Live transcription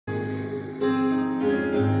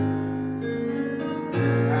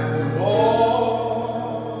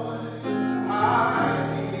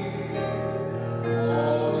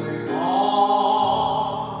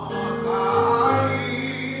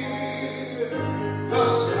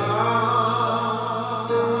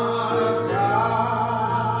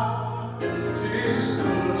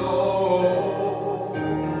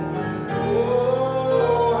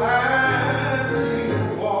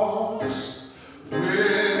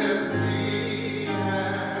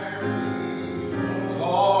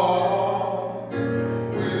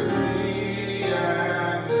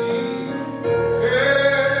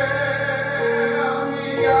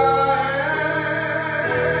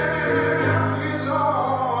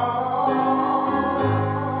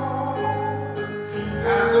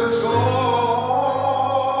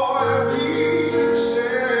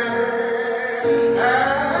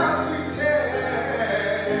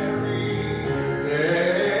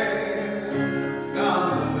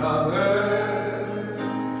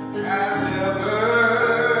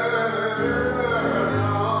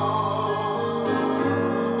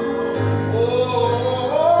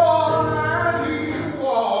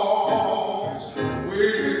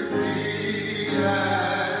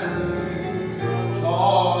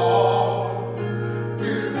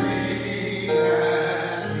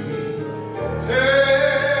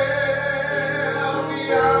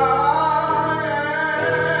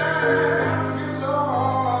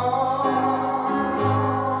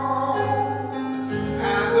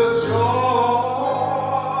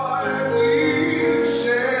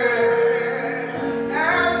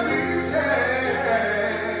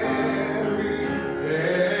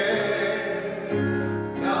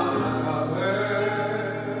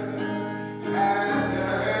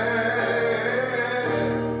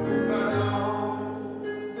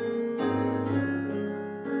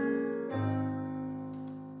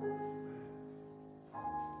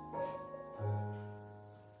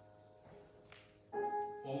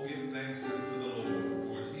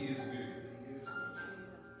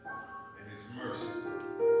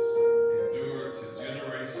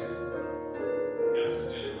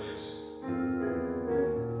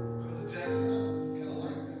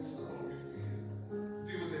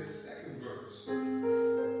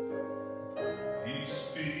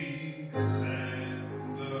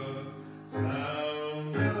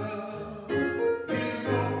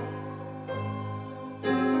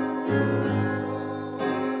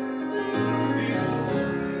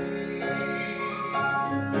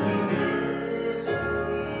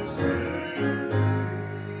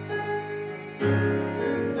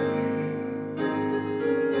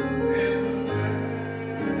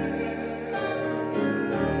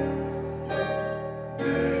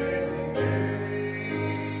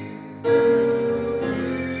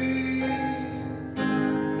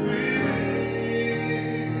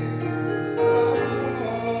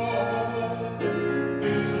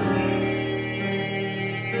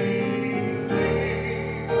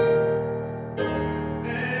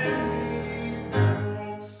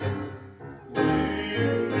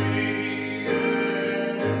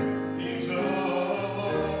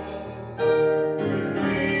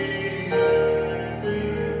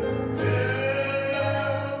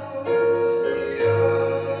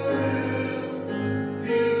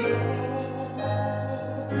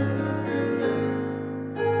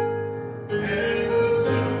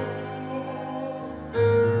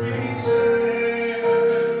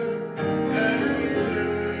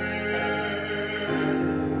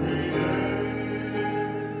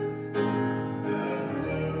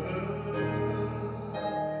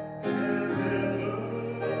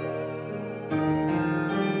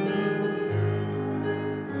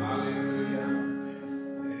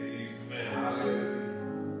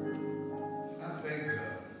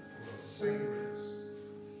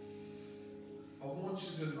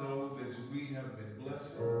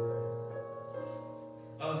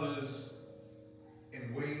others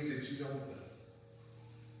in ways that you don't know.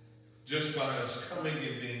 Just by us coming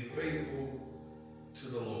and being faithful to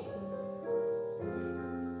the Lord.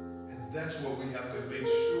 And that's what we have to make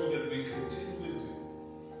sure that we continue to do.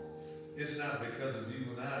 It's not because of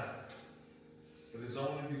you and I, but it's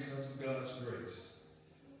only because of God's grace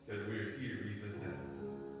that we're here even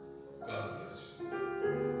now. God bless you.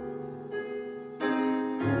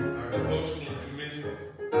 Our devotional committee will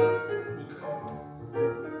come.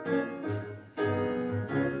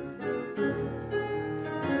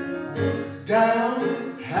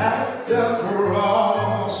 Down at the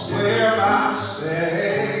cross where my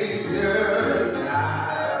Savior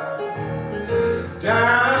died,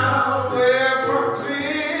 down where from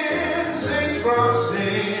cleansing from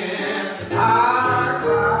sin I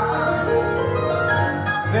cried,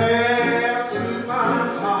 there to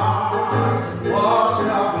my heart was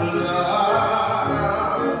the blood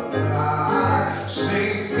of God,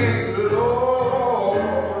 singing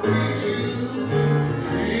glory to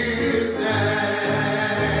His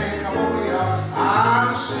name. Come on, y'all.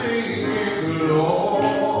 I'm singing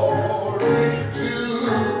glory to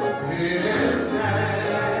His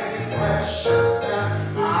name. Precious God.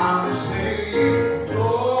 I'm singing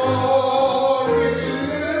glory to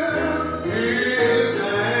His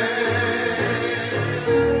name.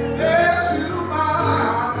 There to my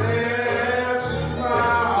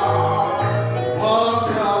heart was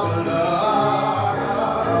the blood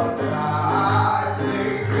of God,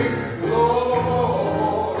 singing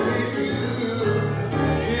glory to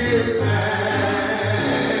His name.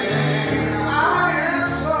 I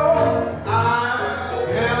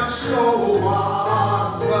am so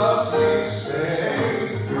wondrously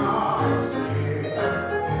saved from sin.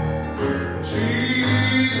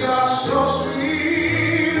 Jesus, so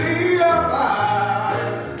sweetly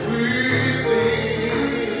abide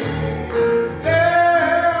within. There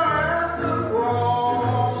at the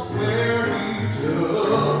cross where He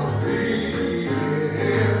took me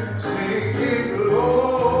in, singing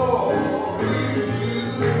glory to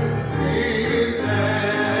His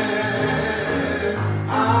name.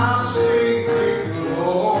 I'm singing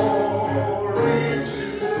glory to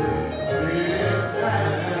His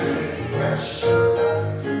name. Precious God.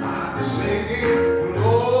 I'm singing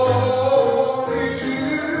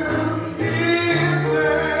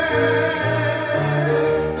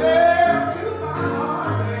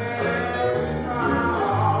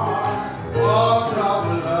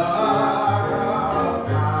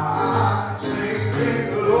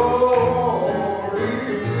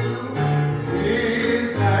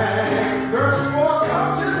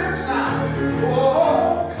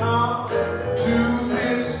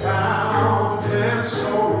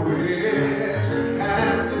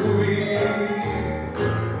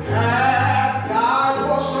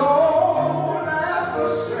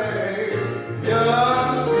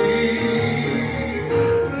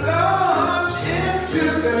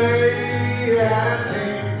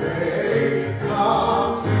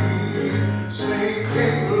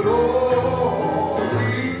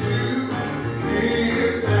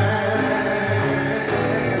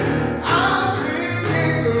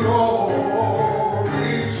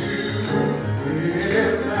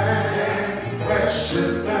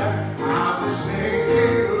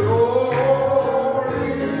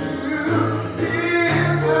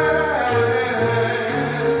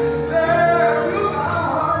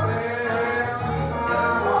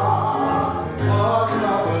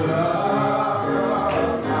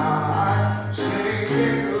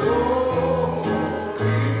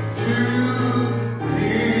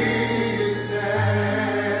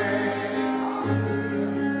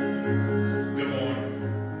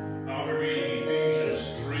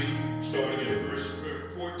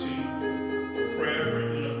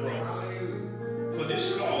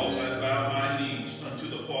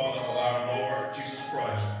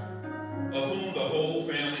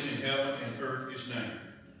heard his name,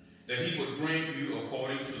 that he would grant you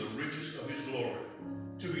according to the riches of his glory,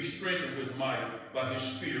 to be strengthened with might by his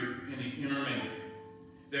Spirit in the inner man,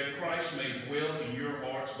 that Christ may dwell in your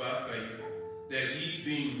hearts by faith, that ye,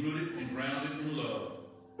 being rooted and grounded in love,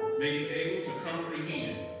 may be able to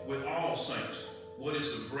comprehend with all saints what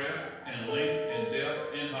is the breadth and length and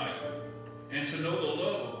depth and height, and to know the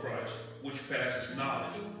love of Christ, which passes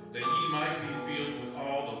knowledge, that ye might be filled with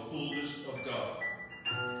all the fullness of God.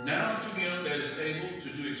 Now unto him that is able to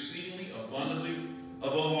do exceedingly abundantly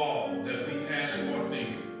above all that we ask or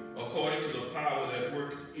think, according to the power that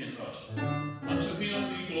worketh in us. Unto him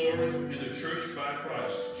be glory in the church by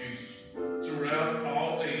Christ Jesus, throughout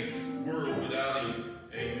all ages, world without end.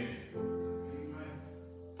 Amen.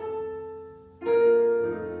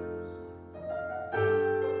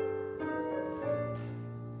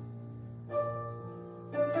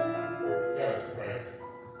 Let us pray.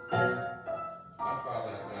 Our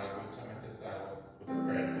Father and God, we come at this hour with a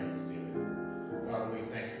prayer of thanksgiving. Father, we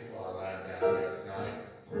thank you for our lying down last night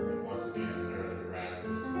and once again an early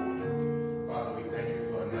rising this morning. Father, we thank you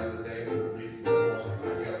for another day with reason for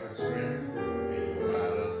our health and strength, and you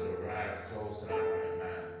allowed us to rise close to our right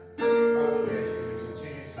mind. Father, we ask you to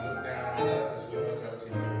continue to look down on us as we look up to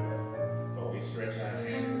you, for we stretch our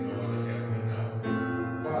hands for no other help we know.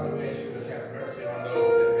 Father, we ask you to have mercy on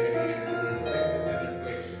those that may be in sickness and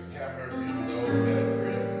affliction. Have mercy on those that are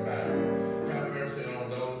prison bound. Have mercy on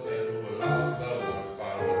those that who have lost loved ones,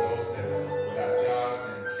 Father, those that are without jobs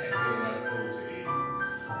and can't get enough food to eat.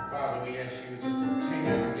 Father, we ask you to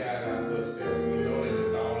continue to guide our footsteps. We know that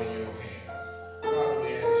it's all in your hands. Father, we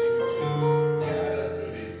ask you to guide us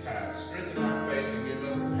through these times. Strengthen our faith and give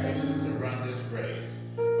us the patience to run this race.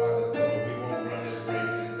 Father, so that we won't run this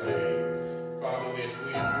race in vain. Father, as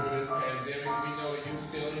we endure this pandemic, we know that you're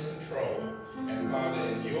still in control. And Father,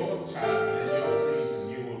 in your time and in your season,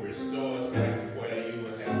 you will restore us back to where you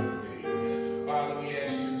would have us be. Father, we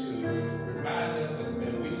ask you to remind us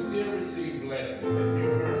that we still receive blessings and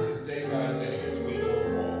new mercies day by day as we go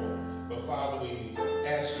forward. But Father, we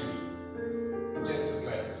ask you just to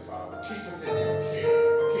bless us, Father. Keep us in your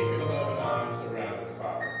care. Keep your loving arms around us,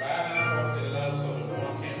 Father. Bind our hearts in love so that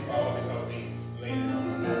one can't fall because he's leaning on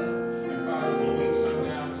another. And Father, when we come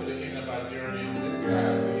down to the end of our journey on this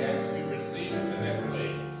side, we ask that you receive us in that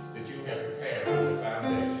place that you have prepared from the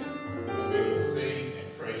foundation. And we will sing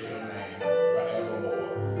and praise your name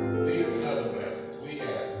forevermore. These and other blessings we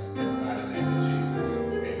ask in the mighty name of Jesus.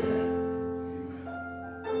 Amen.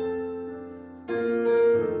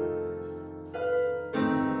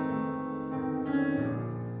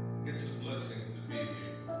 It's a blessing to be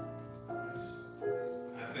here.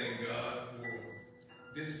 I thank God for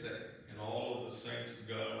this day and all of the saints of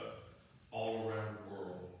God all around the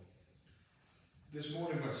world. This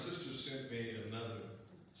morning, my sister sent me another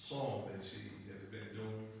song that she has been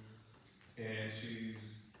doing, and she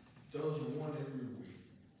does one every week,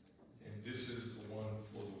 and this is the one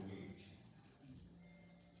for the week.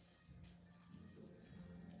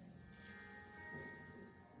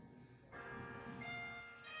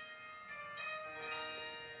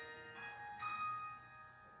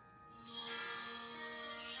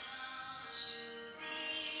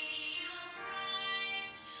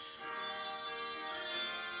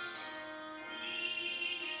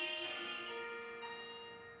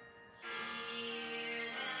 Hear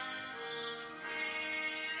the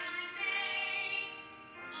prayer I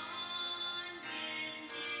made.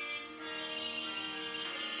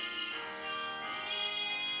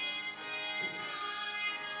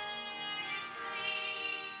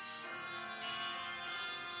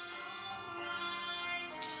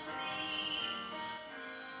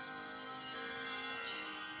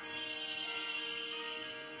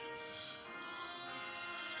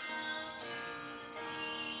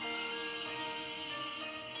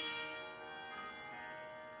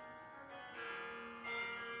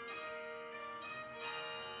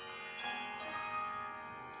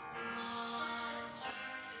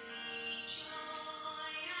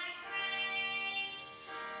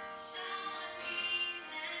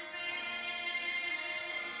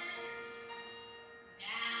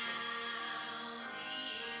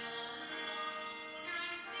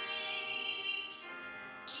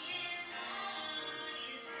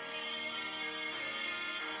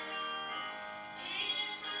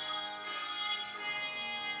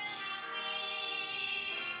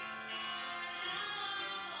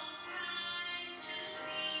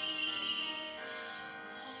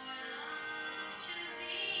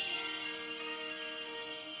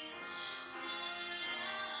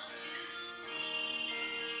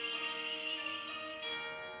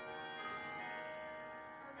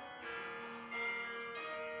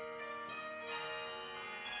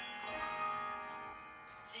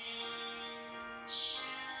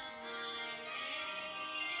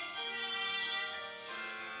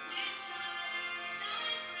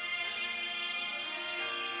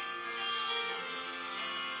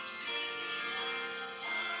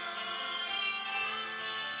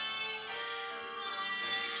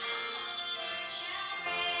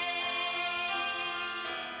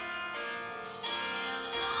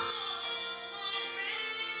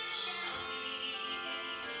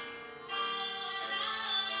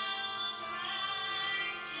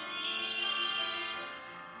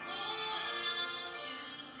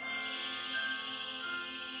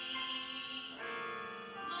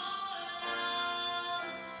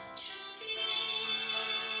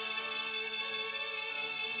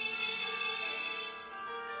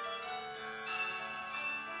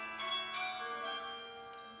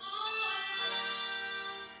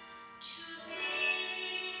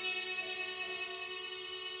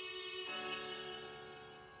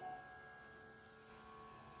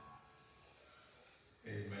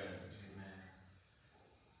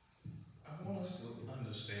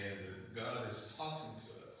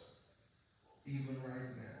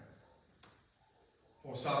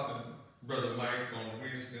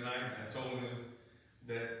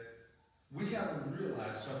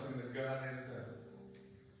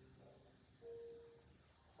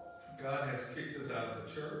 has kicked us out of the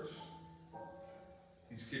church.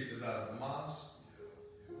 He's kicked us out of the mosque,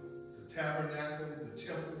 the tabernacle, the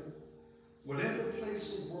temple, whatever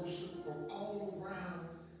place of worship or all around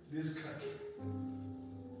this country.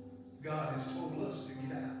 God has told us to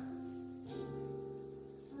get out.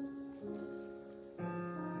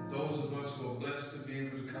 And those of us who are blessed to be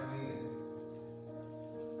able to come in,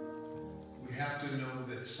 we have to know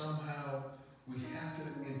that somehow we have to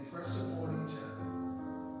impress upon each other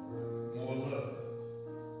more love.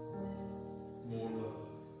 More love.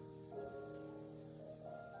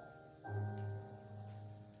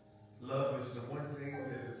 Love is the one thing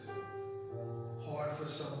that is hard for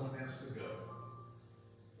someone else to go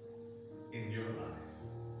in your life.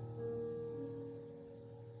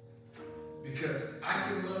 Because I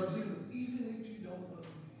can love you even if you don't love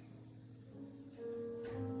me.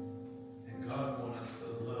 And God wants us to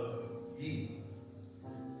love ye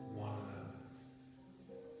one another.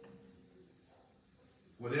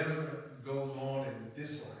 Whatever goes on in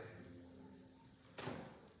this life,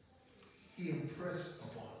 He impressed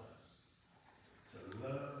upon us to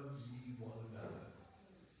love ye one another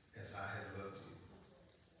as I have loved you.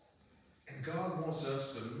 And God wants us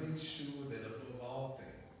to make sure that above all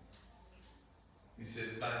things, He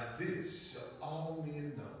said, by this shall all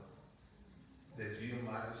men know that ye are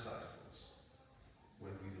my disciples,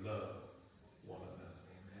 when we love one another.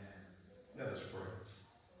 Amen. Let us pray.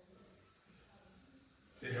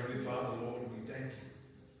 Dear Heavenly Father, Lord, we thank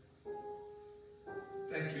you.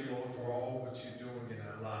 Thank you, Lord, for all what you're doing in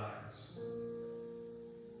our lives.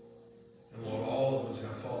 And Lord, all of us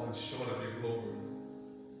have fallen short of your glory.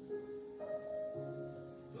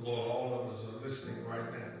 But Lord, all of us are listening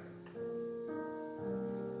right now.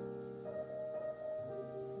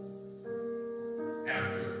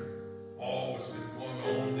 After all what's been going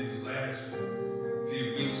on these last few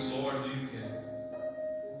weeks, Lord, you can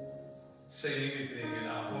say anything and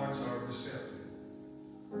our hearts are receptive.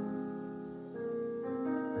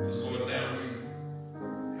 Because Lord, now we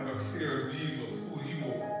have a clear view of who you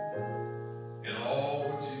are and all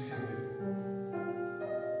what you can do.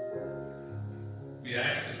 We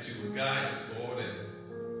ask that you would guide us, Lord, and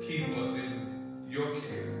keep us in your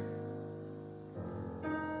care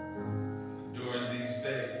during these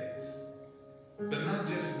days. But not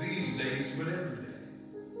just these days, but every day.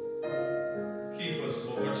 Keep us,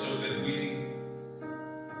 Lord, so that we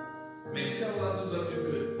may tell others of your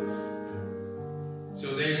goodness,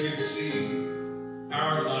 so they can see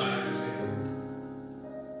our lives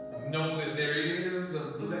and know that there is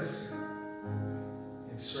a blessing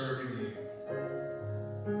in serving you.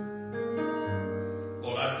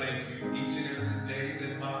 Lord, I thank you each and every day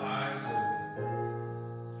that my eyes open.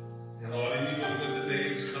 And Lord, even when the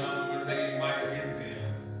days come when they might get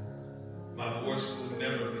dim, my voice will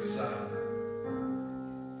never be silent.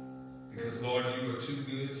 Because Lord, you are too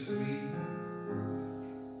good to me.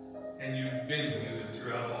 And you've been good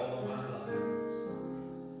throughout all of my life.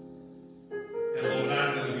 And Lord,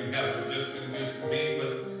 I know you haven't just been good to me,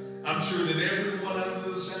 but I'm sure that everyone under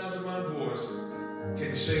the sound of my voice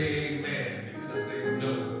can say amen because they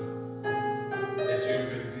know that you've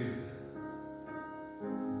been good.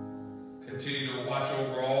 Continue to watch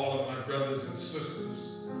over all of my brothers and sisters,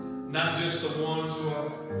 not just the ones who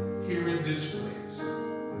are here in this place,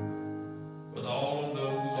 but all of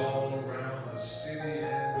those all around the city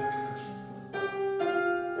and the country.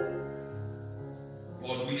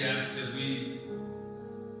 Lord, we ask that we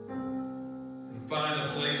can find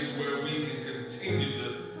a place where we can continue to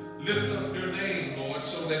lift up your name, Lord,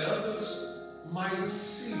 so that others might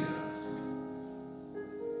see us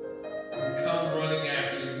and come running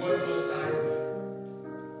at you. What must I do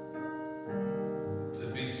to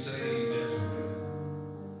be saved as you?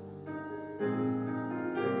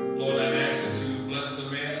 Lord, I ask that you would bless the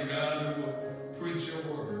man of God who will preach your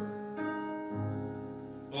word.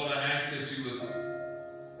 Lord, I ask that you would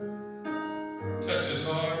touch his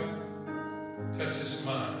heart, touch his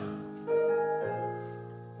mind,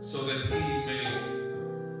 so that he may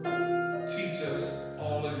teach us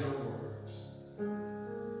all of your words.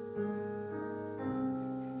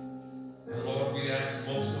 And Lord, we ask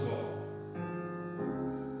most of all,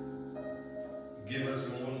 give us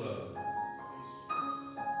more love,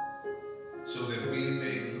 so that we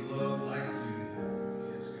may love like you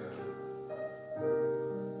did. Yes, God.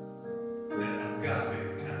 That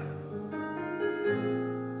agape kind of love.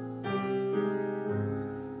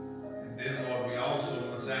 And then, Lord, we also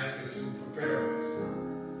must ask that you prepare us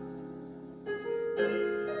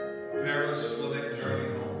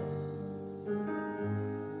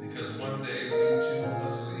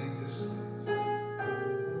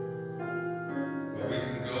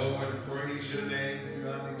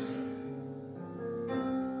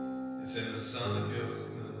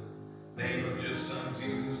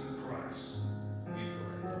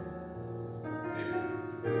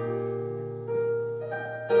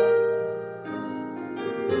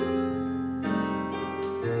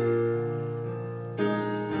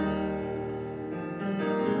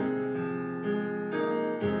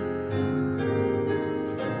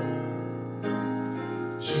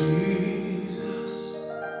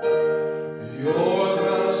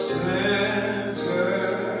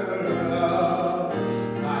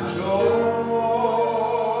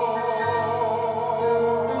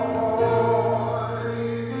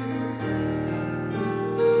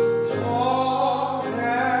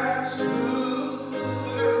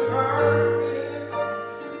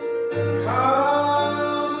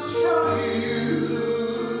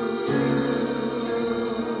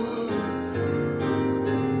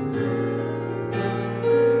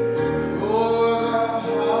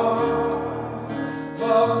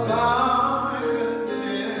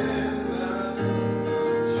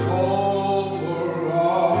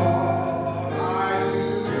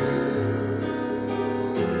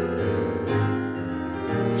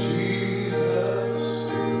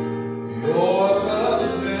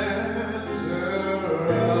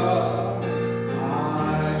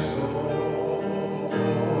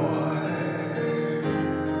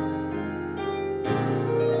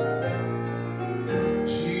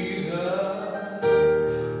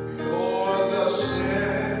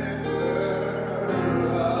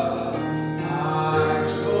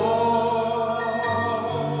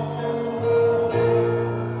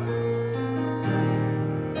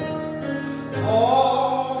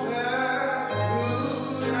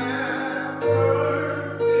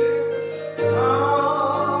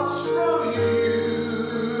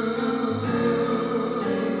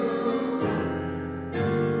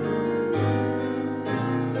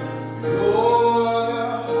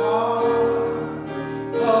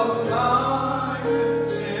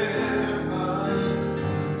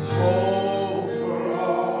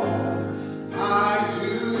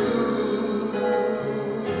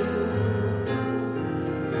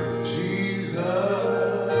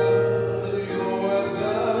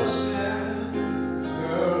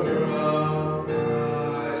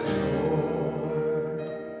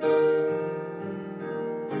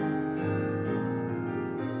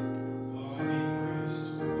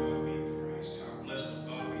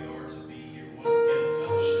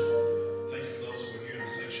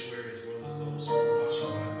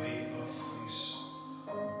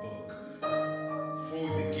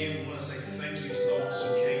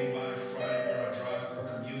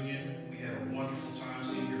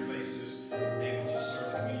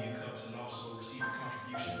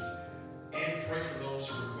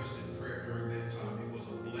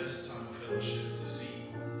fellowship, to see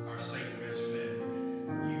our sacred as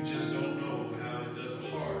family. You just don't know how it does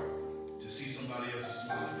a heart to see somebody else's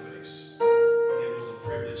smiling face. It was a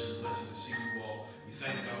privilege and blessing to see you all. We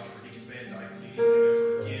thank God for Deacon Van Dyke leading the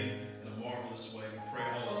effort again in a marvelous way. We pray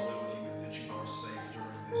all is well with you and that you are safe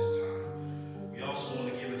during this time. We also want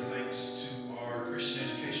to give a thanks to our Christian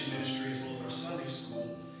education ministry as well as our Sunday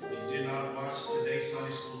school. If you did not watch today's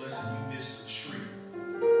Sunday school lesson, you missed a treat.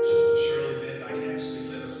 Sister Shirley Van Dyke actually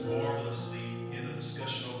led us marvelously in a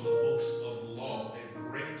discussion over the books of the law. A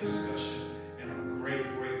great discussion and a great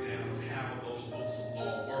breakdown of how those books of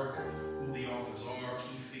law work, who the authors are,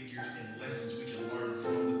 key figures, and lessons we can learn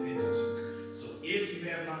from the Pentateuch. So if you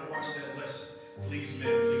have not watched that lesson, please,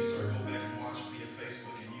 sir, go back and watch via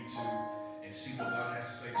Facebook and YouTube and see what God has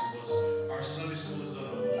to say to us. Our Sunday school has done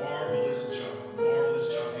a marvelous job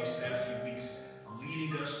these past few weeks,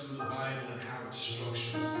 leading us through the Bible and how it's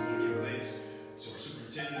structured. So we want to give thanks to our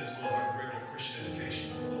superintendent as well as our director of Christian education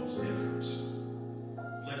for those efforts.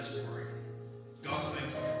 Let's pray. God, thank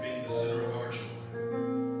you for being the center of our joy.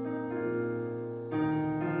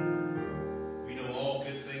 We know all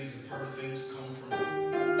good things and perfect things come from you.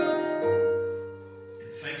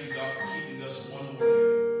 And thank you, God, for keeping us one more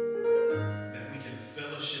day, that we can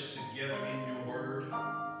fellowship together in your word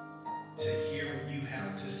to hear what you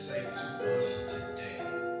have to say to us today.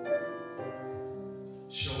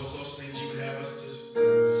 Show us those things you would have us to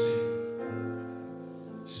see.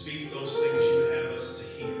 Speak those things you would have us to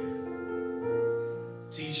hear.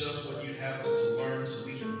 Teach us what you'd have us to learn so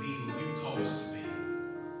we can be who you've called us to be.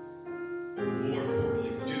 More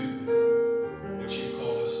importantly, do what you've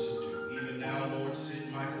called us to do. Even now, Lord,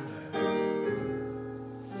 sit Michael down.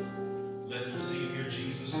 Let them see and hear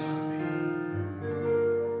Jesus, not me.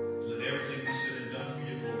 Let everything be said and done for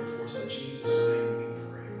your glory. For us in Jesus' name we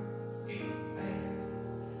pray. Amen.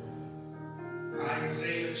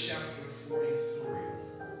 Isaiah chapter 43.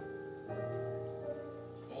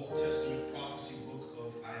 Old Testament prophecy book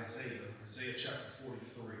of Isaiah. Isaiah chapter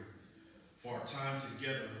 43. For our time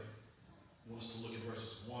together, I want us to look at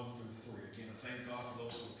verses 1 through 3. Again, I thank God for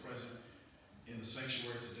those who are present in the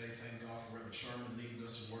sanctuary today. Thank God for Reverend Sherman leading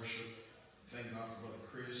us in worship. Thank God for Brother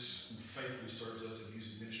Chris, who faithfully serves us in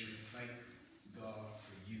music ministry. Thank God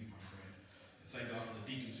for you, my friend. And thank God for the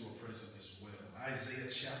deacons who are present as well. Isaiah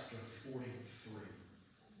chapter 43,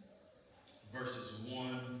 verses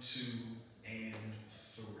 1, 2, and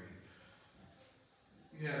 3.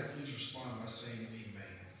 You have it, please respond by saying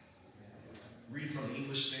amen. Reading from the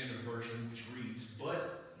English Standard Version, which reads,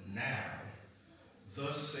 "But now,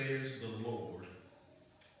 thus says the Lord,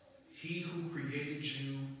 He who created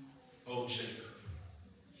you, O Jacob,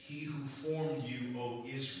 He who formed you, O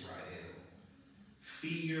Israel,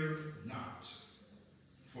 fear not,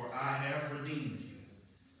 for I have redeemed you.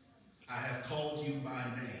 I have called you by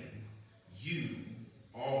name. You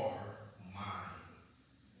are mine.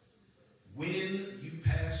 When you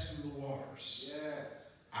pass through the waters,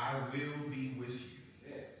 I will be with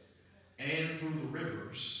you. And through the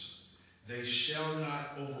rivers, they shall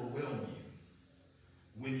not overwhelm you.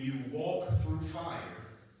 When you walk through fire,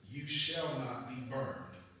 you shall not be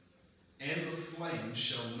burned, and the flame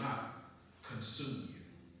shall not consume you.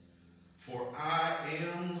 For I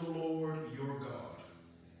am the Lord your God,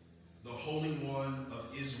 the Holy One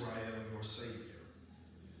of Israel, your Savior.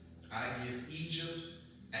 I give Egypt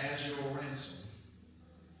as your ransom,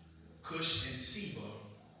 Cush and Seba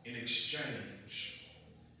in exchange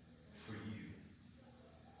for you."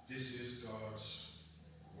 This is God's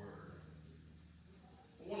word.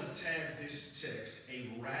 I want to tag this text,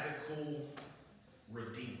 a radical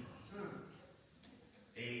redeemer.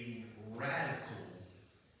 A radical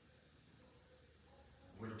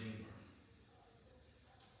redeemer.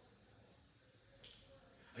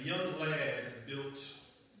 A young lad built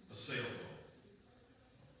a sailboat.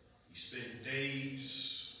 He spent days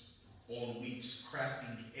on weeks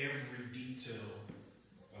crafting every detail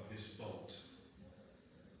of this boat.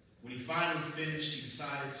 When he finally finished, he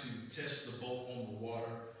decided to test the boat on the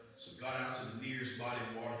water. So he got out to the nearest body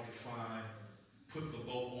of water he could find, put the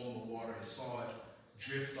boat on the water, and saw it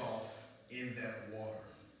drift off in that water.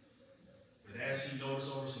 But as he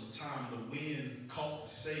noticed over some time, the wind caught the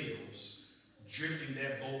sails, drifting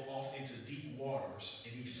that boat off into deep waters,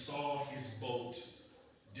 and he saw his boat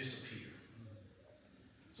disappear.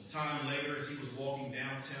 Some time later, as he was walking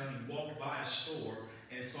downtown, he walked by a store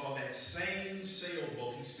and saw that same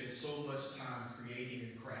sailboat he spent so much time creating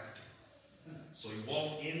and crafting. So he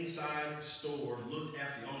walked inside the store, looked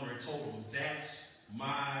at the owner, and told him, "That's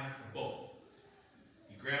my boat."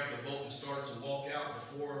 He grabbed the boat and started to walk out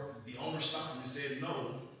before the owner stopped him and said,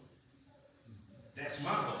 "No, that's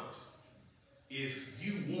my boat. If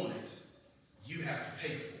you want it, have to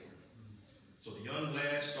pay for it. So the young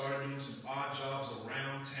lad started doing some odd jobs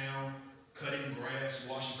around town, cutting grass,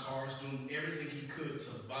 washing cars, doing everything he could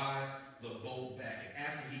to buy the boat back. And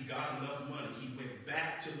after he got enough money, he went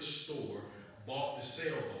back to the store, bought the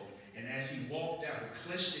sailboat, and as he walked out, he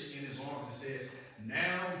clenched it in his arms and says,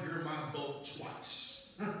 "Now you're my boat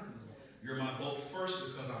twice. You're my boat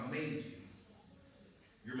first because I made you.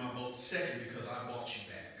 You're my boat second because I bought you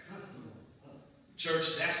back."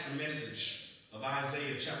 Church, that's the message of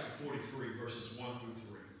Isaiah chapter 43, verses 1 through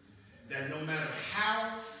 3. That no matter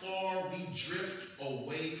how far we drift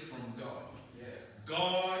away from God,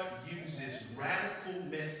 God uses radical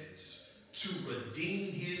methods to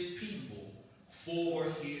redeem his people for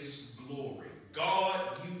his glory.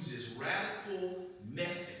 God uses radical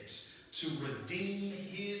methods to redeem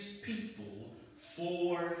his people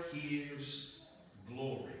for his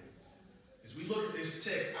glory. As we look at this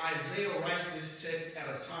text, Isaiah writes this text at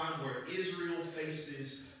a time where Israel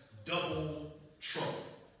faces double trouble.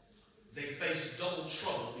 They face double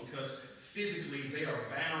trouble because physically they are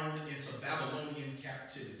bound into Babylonian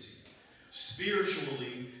captivity.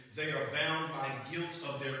 Spiritually, they are bound by guilt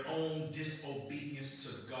of their own disobedience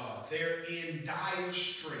to God. They're in dire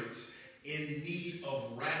straits, in need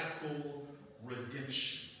of radical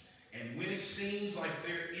redemption. And when it seems like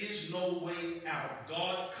there is no way out,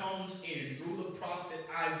 God comes in through the prophet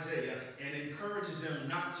Isaiah and encourages them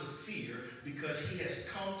not to fear because he has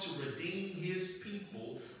come to redeem his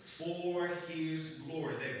people for his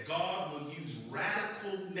glory. That God will use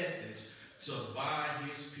radical methods to buy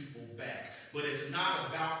his people back. But it's not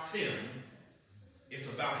about them,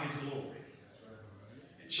 it's about his glory.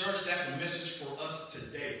 And church, that's a message for us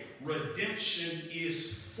today. Redemption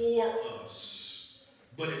is for us,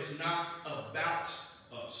 but it's not about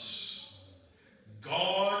us.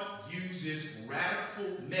 God uses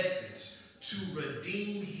radical methods to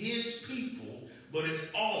redeem his people, but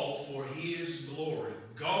it's all for his glory.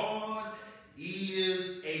 God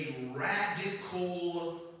is a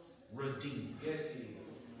radical redeemer. Yes, he is.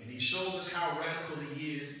 And he shows us how radical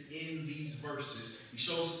he is in these verses. He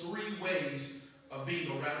shows three ways of being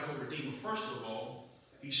a radical redeemer. First of all,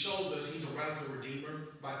 he shows us he's a radical redeemer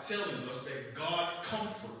by telling us that God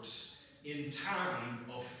comforts in time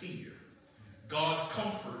of fear. God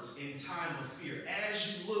comforts in time of fear.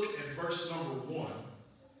 As you look at verse number 1,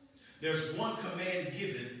 there's one command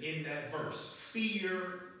given in that verse: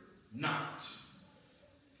 fear not.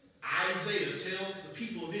 Isaiah tells the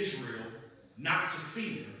people of Israel not to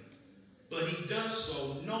fear, but he does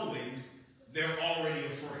so knowing they're already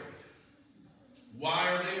afraid. Why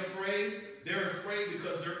are they afraid? They're afraid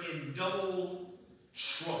because they're in double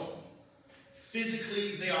trouble.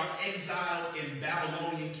 Physically, they are exiled in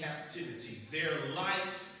Babylonian captivity. Their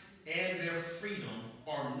life and their freedom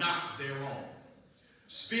are not their own.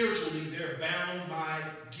 Spiritually, they're bound by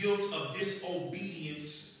guilt of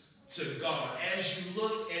disobedience to God. As you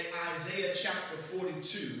look at Isaiah chapter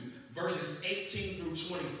 42, verses 18 through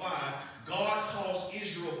 25, God calls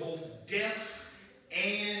Israel both deaf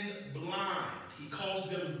and blind. He calls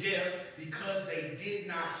them deaf because they did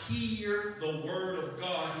not hear the word of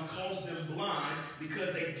God. He calls them blind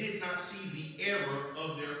because they did not see the error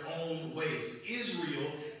of their own ways.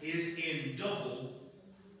 Israel is in double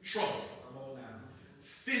trouble.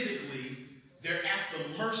 Physically, they're at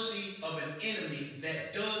the mercy of an enemy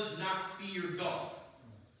that does not fear God.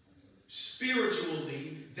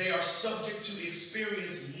 Spiritually, they are subject to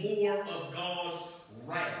experience more of God's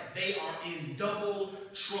wrath. They are in double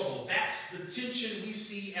trouble. That's the tension we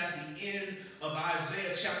see at the end of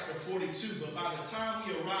Isaiah chapter 42. But by the time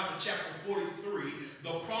we arrive at chapter 43,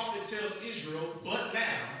 the prophet tells Israel, but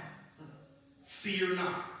now, fear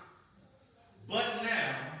not. But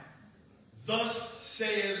now, thus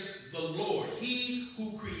says the Lord, he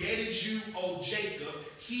who created you, O Jacob,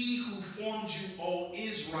 he who formed you, O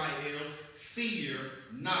Israel, fear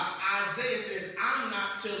not. Isaiah says, I'm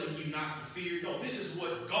not telling you not to fear. No, this is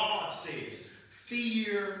what God says.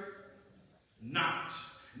 Fear not.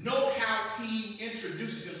 Note how he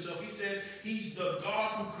introduces himself. He says he's the God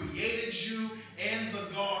who created you and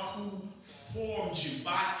the God who formed you.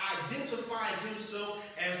 By identifying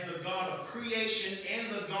himself as the God of creation and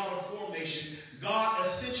the God of formation, God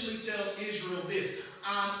essentially tells Israel this: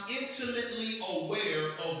 I'm intimately aware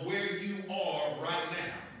of where you are right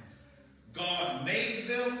now. God made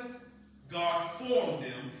them, God formed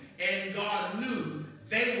them, and God knew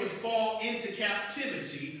they would fall into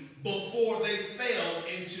captivity before they fell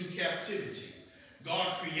into captivity. God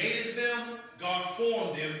created them, God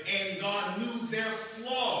formed them, and God knew their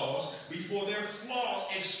flaws before their flaws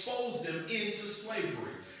exposed them into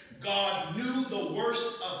slavery. God knew the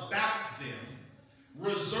worst about them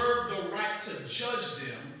reserved the right to judge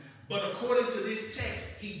them, but according to this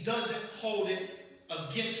text, he doesn't hold it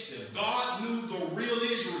against them. God knew the real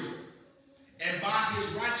Israel, and by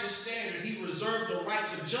his righteous standard, he reserved the right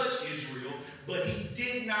to judge Israel, but he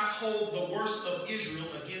did not hold the worst of Israel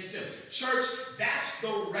against them. Church, that's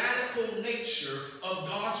the radical nature of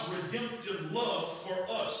God's redemptive love for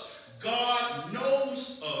us. God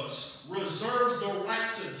knows us, reserves the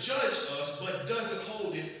right to judge us, but doesn't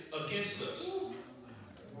hold it against us.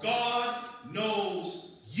 God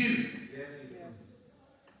knows you.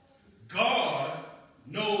 God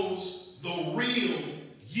knows the real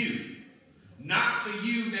you. Not the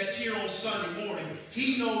you that's here on Sunday morning.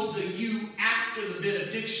 He knows the you after the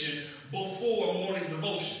benediction, before morning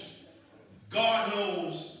devotion. God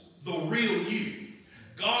knows the real you.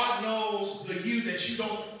 God knows the you that you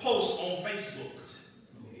don't post on Facebook.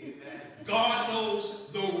 God knows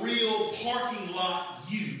the real parking lot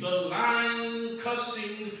you, the lying,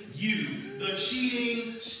 cussing you, the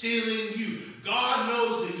cheating, stealing you. God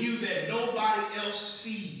knows the you that nobody else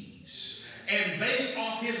sees. And based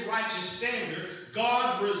off his righteous standard,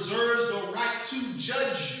 God reserves the right to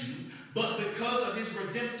judge you, but because of his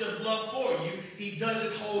redemptive love for you, he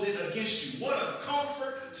doesn't hold it against you. What a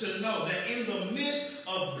comfort to know that in the midst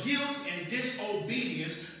of guilt and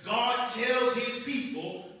disobedience, God tells his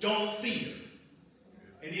people, don't fear.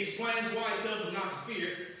 And he explains why he tells them not to fear.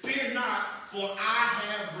 Fear not, for I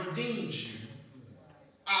have redeemed you.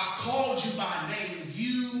 I've called you by name.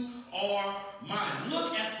 You are mine.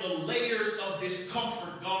 Look at the layers of this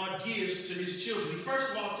comfort God gives to his children. He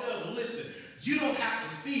first of all tells them, listen, you don't have to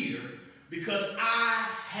fear because I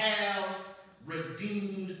have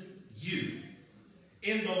redeemed you.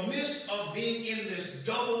 In the midst of being in this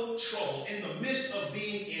double trouble, in the midst of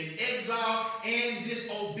being in exile and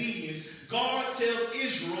disobedience, God tells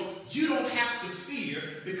Israel, you don't have to fear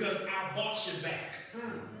because I bought you back.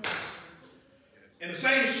 And the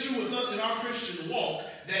same is true with us in our Christian walk,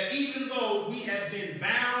 that even though we have been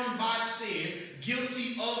bound by sin,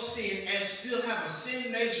 guilty of sin, and still have a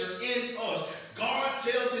sin nature in us, God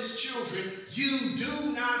tells his children, you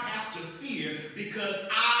do not have to fear because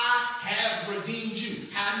I have redeemed you.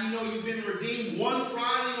 How do you know you've been redeemed? One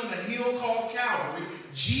Friday on a hill called Calvary,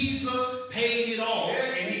 Jesus paid it all,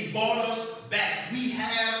 and he bought us back. We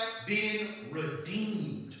have been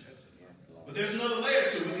redeemed. But there's another layer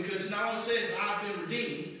to it, because he not only says I've been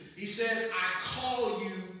redeemed, he says I call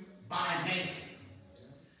you by name.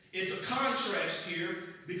 It's a contrast here,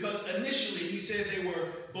 because initially he says they were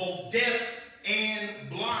both deaf and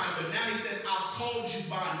blind, but now he says I've called you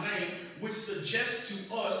by name, which suggests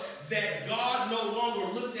to us that God no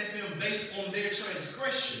longer looks at them based on their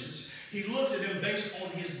transgressions. He looks at them based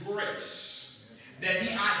on his grace. That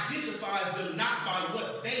he identifies them not by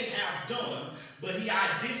what they have done, but he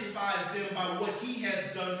identifies them by what he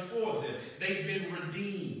has done for them. They've been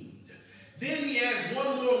redeemed. Then he adds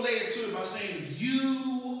one more layer to it by saying,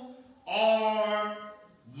 you are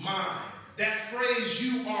mine. That phrase,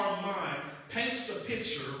 you are mine, paints the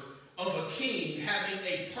picture of a king having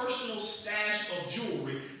a personal stash of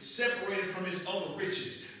jewelry separated from his other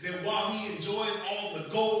riches. That while he enjoys all the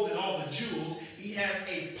gold and all the jewels, he has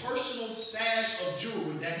a personal stash of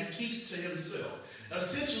jewelry that he keeps to himself.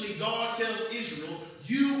 Essentially, God tells Israel,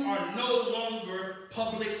 you are no longer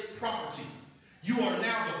public property. You are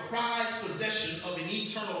now the prized possession of an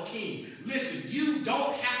eternal king. Listen, you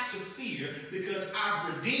don't have to fear because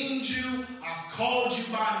I've redeemed you. I've called you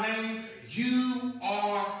by name. You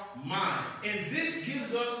are mine. And this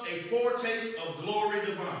gives us a foretaste of glory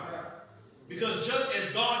divine. Because just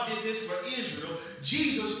as God did this for Israel,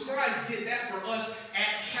 Jesus Christ did that for us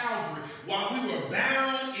at Calvary. While we were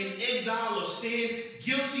bound in exile of sin,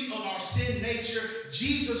 guilty of our sin nature,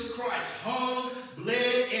 Jesus Christ hung,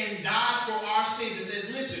 bled, and died for our sins. It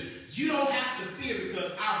says, listen, you don't have to fear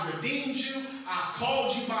because I've redeemed you. I've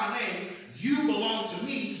called you by name. You belong to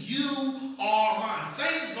me. You are mine.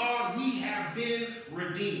 Thank God we have been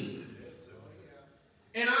redeemed.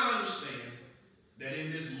 And I understand that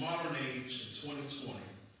in this modern age, in 2020,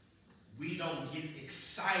 we don't get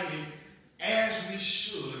excited as we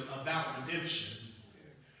should about redemption,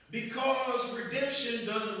 because redemption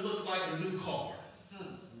doesn't look like a new car.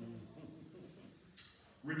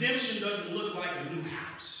 Redemption doesn't look like a new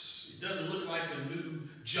house. It doesn't look like a new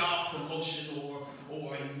job promotion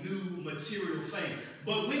or a new material thing.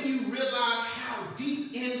 But when you realize how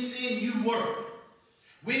deep in sin you were,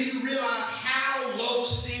 when you realize how low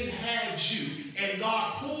sin had you, and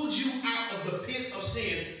God pulled you out of the pit of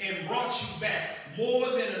sin and brought you back, more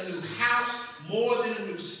than a new house, more than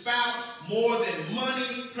a new spouse, more than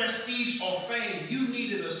money, prestige, or fame, you needed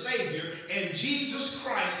needed a Savior, and Jesus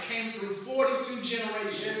Christ came through 42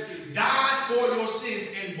 generations, died for your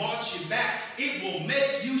sins, and bought you back, it will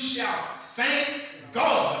make you shout, thank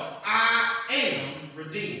God I am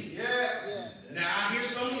redeemed. Now, I hear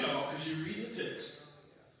some of y'all, because you're reading the text,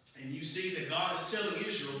 and you see that God is telling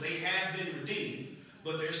Israel they have been redeemed,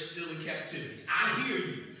 but they're still in captivity. I hear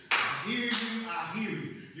you. I hear you. I hear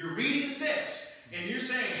you. You're reading the text, and you're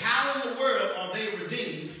saying, how in the world are they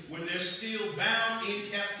redeemed when they're still bound in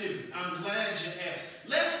captivity? I'm glad you asked.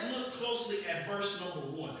 Let's look closely at verse number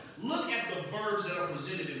 1. Look at the verbs that are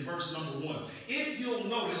presented in verse number 1. If you'll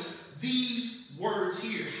notice, these words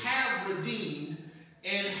here, have redeemed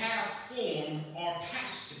and have formed, are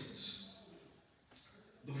past tense.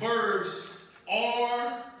 The verbs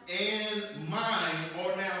are and mine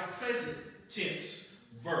are now present tense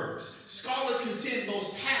verbs. Scholars contend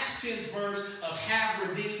those past tense verbs of have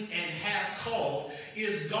redeemed and have called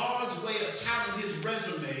is God's way of touting his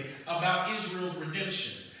resume about Israel's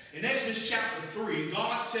redemption. In Exodus chapter 3,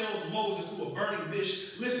 God tells Moses through a burning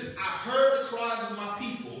bush, listen, I've heard the cries of my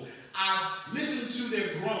people, I've listened to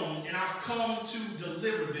their groans, and I've come to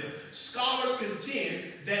deliver them. Scholars contend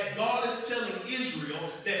that God is telling Israel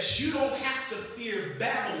that you don't have to fear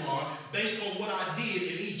Babylon based on what I did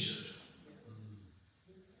in Egypt.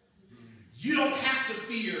 You don't have to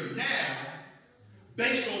fear now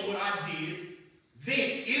based on what I did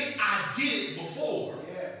then. If I did it before,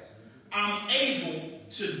 I'm able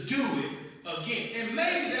to do it again. And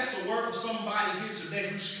maybe that's a word for somebody here today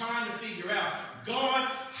who's trying to figure out, God,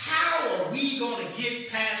 how are we going to get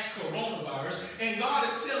past coronavirus? And God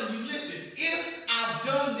is telling you, listen, if I've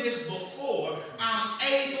done this before, I'm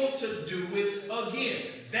able to do it again.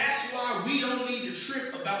 That's why we don't need to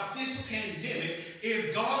trip about this pandemic.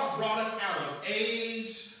 If God brought us out of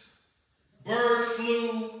AIDS, bird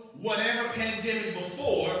flu, whatever pandemic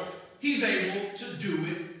before, he's able to do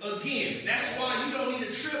it again. That's why you don't need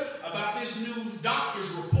to trip about this new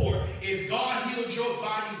doctor's report. If God healed your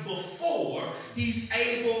body before, he's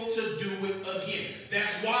able to do it again.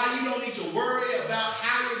 That's why you don't need to worry about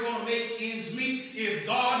how you're going to make ends meet. If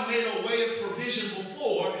God made a way of provision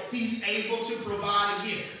before, he's able to provide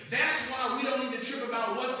again. That's why we don't need to trip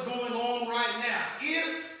about what's going on right now.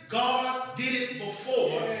 If God did it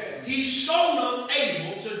before, he's sure enough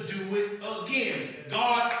able to do it again.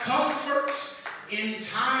 God comforts in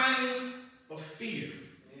time of fear.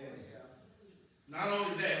 Not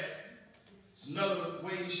only that, it's another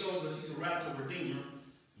way he shows us he's a radical redeemer.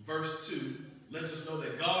 Verse 2 lets us know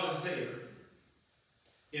that God is there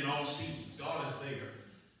in all seasons. God is there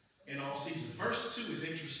in all seasons. Verse 2 is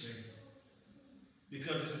interesting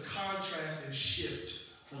because it's a contrast and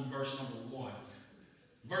shift from verse number 1.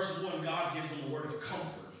 Verse 1, God gives them a word of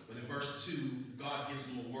comfort. But in verse 2, God gives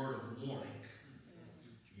them a word of warning.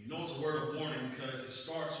 You know it's a word of warning because it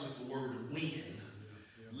starts with the word when,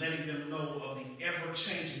 letting them know of the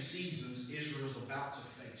ever-changing seasons Israel's about to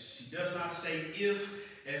face. He does not say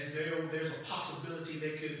if, as there's a possibility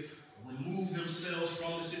they could remove themselves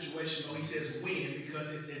from the situation. No, he says when,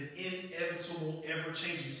 because it's an inevitable,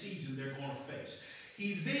 ever-changing season they're going to face.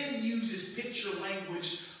 He then uses picture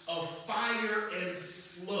language of fire and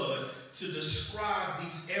flood to describe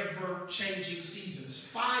these ever-changing seasons.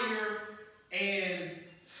 Fire and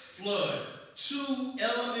flood, two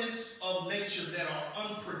elements of nature that are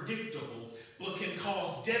unpredictable but can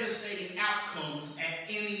cause devastating outcomes at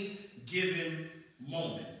any given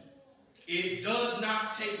moment. It does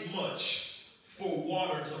not take much for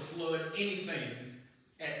water to flood anything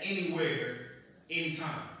at anywhere, anytime.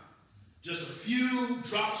 Just a few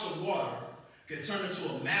drops of water can turn into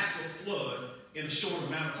a massive flood in a short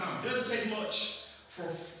amount of time. It doesn't take much for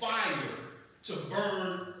fire to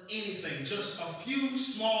burn anything. Just a few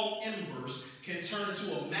small embers can turn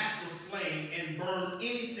into a massive flame and burn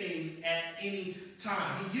anything at any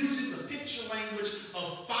time. He uses the picture language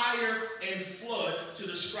of fire and flood to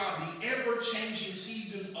describe the ever-changing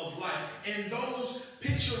seasons of life. And those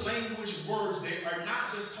picture language words, they are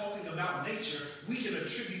not just talking about nature. We can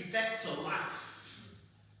attribute that to life.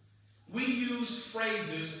 We use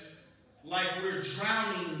phrases like we're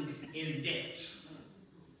drowning in debt.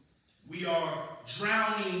 We are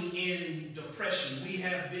drowning in depression. We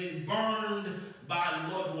have been burned by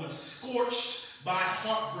loved ones, scorched by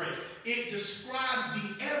heartbreak. It describes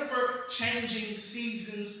the ever-changing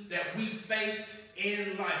seasons that we face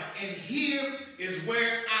in life. And here is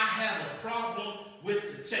where I have a problem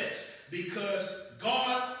with the text, because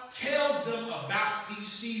God tells them about these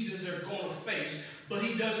seasons they're going to face, but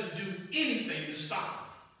he doesn't do anything to stop them.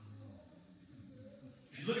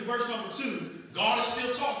 If you look at verse number 2, God is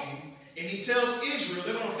still talking, and he tells Israel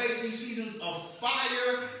they're going to face these seasons of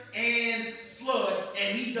fire and flood,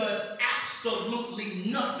 and he does absolutely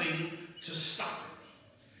nothing to stop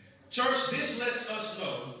it. Church, this lets us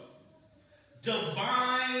know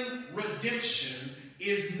divine redemption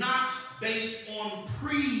is not based on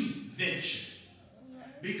prevention.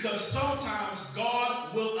 Because sometimes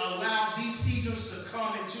God will allow these seasons to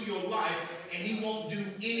come into your life and he won't do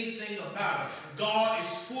anything about it. God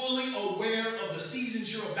is fully aware of the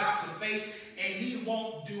seasons you're about to face and he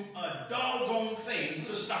won't do a doggone thing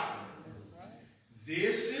to stop it.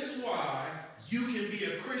 This is why you can be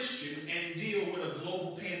a Christian and deal with a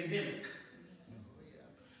global pandemic.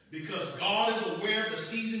 Because God is aware of the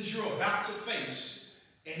seasons you're about to face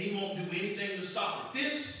and he won't do anything to stop it.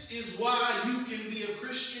 This is why you can be a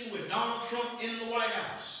Christian with Donald Trump in the White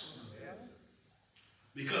House.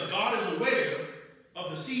 Because God is aware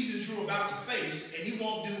of the seasons you're about to face and he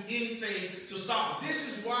won't do anything to stop it.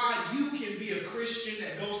 This is why you can be a Christian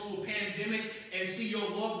that goes through a pandemic and see your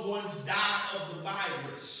loved ones die of the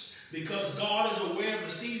virus. Because God is aware of the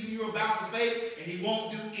season you're about to face and he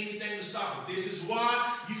won't do anything to stop it. This is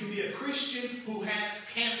why you can be a Christian who has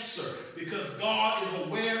cancer. Because God is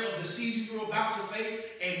aware of the season you're about to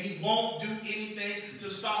face and he won't do anything to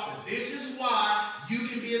stop it. This is why you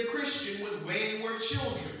can be a Christian with wayward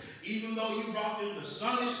children. Even though you brought them to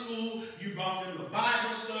Sunday school, you brought them to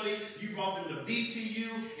Bible study, you brought them to BTU,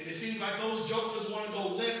 and it seems like those jokers want to go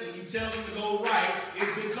left when you tell them to go right,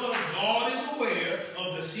 it's because God is aware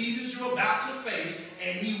of the seasons you're about to face,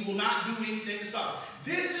 and he will not do anything to stop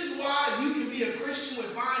it. This is why you can be a Christian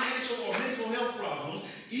with financial or mental health problems,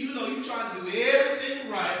 even though you try to do everything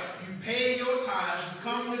right, you pay your tithes, you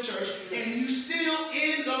come to church, and you still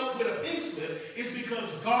end up with a pink slip. It's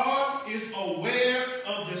because God is aware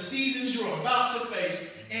of the seasons you're about to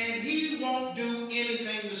face, and he won't do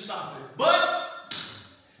anything to stop it. But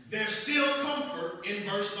there's still comfort in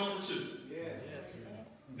verse number 2.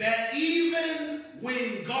 That even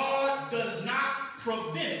when God does not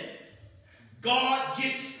prevent it, God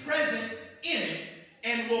gets present in it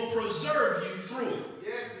and will preserve you through it.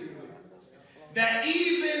 Yes, he will. That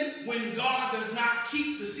even when God does not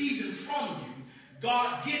keep the season from you,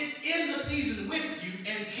 God gets in the season with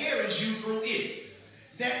you and carries you through it.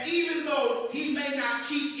 That even though he may not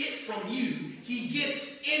keep it from you, he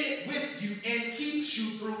gets in it with you and keeps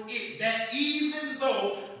you through it. That even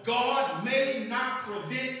though God may not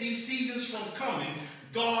prevent these seasons from coming,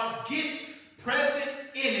 God gets present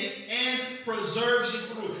in it and preserves you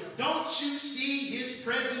through it. Don't you see his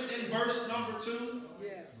presence in verse number 2?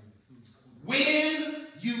 Yes. When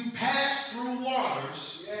you pass through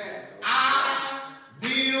waters, Yes. I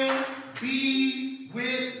will be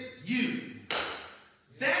with you.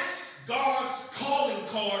 That's God's calling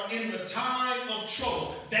card in the time of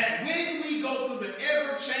trouble. That when we go through the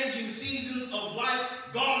ever-changing seasons of life,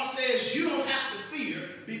 God says you don't have to fear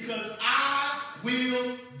because I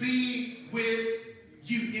will be with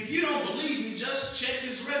you. If you don't believe me, just check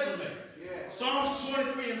his resume. Psalms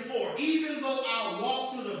 23 and 4. Even though I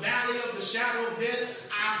walk through the valley of the shadow of death,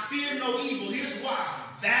 I fear no evil. Here's why.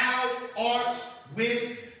 Thou art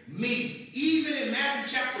with me. Even in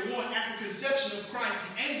Matthew chapter 1, after conception of Christ,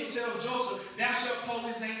 the angel tells Joseph, thou shalt call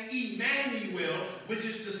his name Emmanuel, which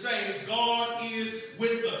is to say, God is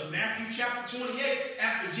with us. Matthew chapter 28,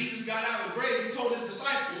 after Jesus got out of the grave, he told his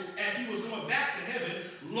disciples as he was going back to heaven,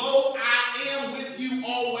 lo, I am with you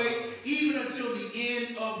always, even until the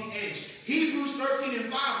end of the age. Hebrews 13 and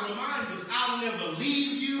 5 reminds us, I'll never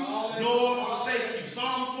leave you nor forsake you.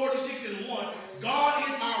 Psalm 46 and 1, God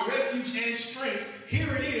is our refuge and strength. Here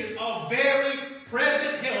it is, a very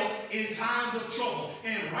present help in times of trouble.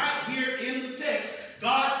 And right here in the text,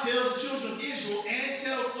 God tells the children of Israel and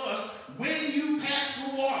tells us, when you pass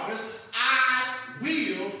through waters, I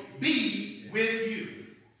will be with you.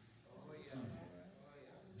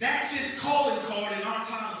 That's his calling card in our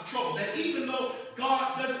time of trouble. That even though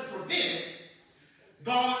God doesn't prevent it,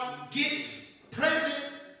 God gets present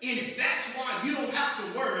in it. That's why you don't have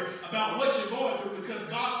to worry about what you're going through, because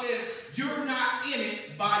God says you're not in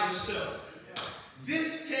it by yourself.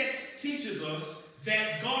 This text teaches us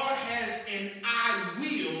that God has an I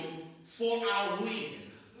will for our win.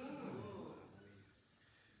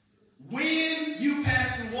 When you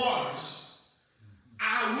pass through waters,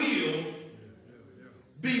 I will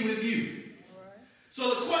be with you. So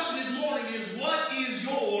the question this morning is, what is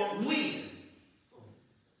your win?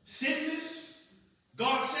 Sickness?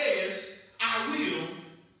 God says, I will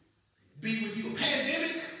be with you. A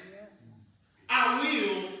pandemic? I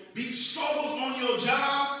will be struggles on your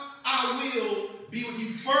job. I will be with you.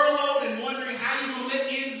 Furloughed and wondering how you're going to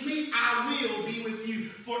make ends meet. I will be with you.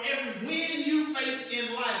 For every win you face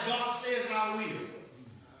in life, God says, I will.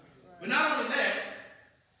 But not only that,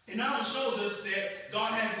 it not only shows us that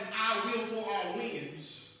God has an I will for our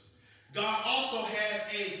wins, God also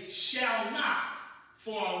has a shall not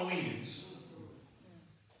for our wins.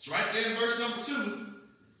 It's right there in verse number 2.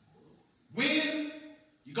 When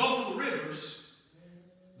you go through the rivers,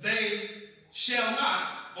 they shall not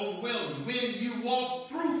overwhelm you. When you walk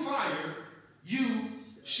through fire, you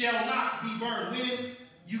shall not be burned. When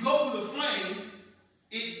you go through the flame,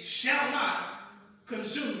 it shall not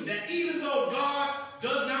consume you. That even though God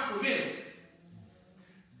does not prevent it,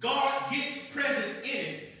 God gets present in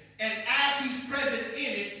it. And as he's present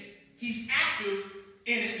in it, he's active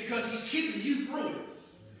in it because he's keeping you through it.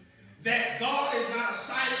 That God is not a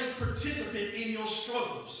silent participant in your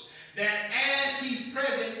struggles. That as he's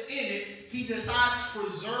present in it, he decides to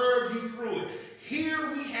preserve you through it. Here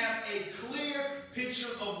we have a clear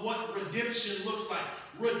picture of what redemption looks like.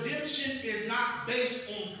 Redemption is not based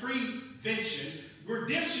on prevention.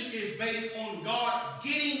 Redemption is based on God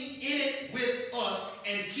getting in it with us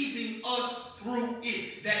and keeping us through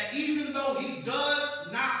it. That even though he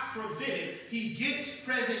does not prevent it, he gets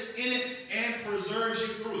present in it and preserves you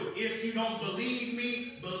through it. If you don't believe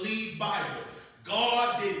me, believe Bible.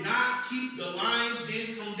 God did not keep the lion's den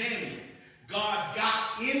from Daniel. God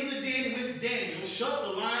got in the den with Daniel, shut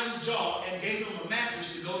the lion's jaw, and gave him a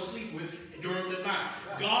mattress to go to sleep with during the night.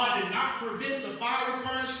 God did not prevent the fiery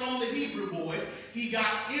furnace from the Hebrew boys. He got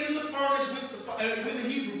in the furnace with the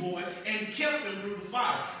Hebrew boys and kept them through the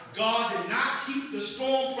fire. God did not keep the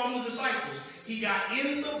storm from the disciples. He got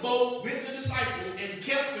in the boat with the disciples and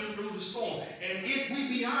kept them through the storm. And if we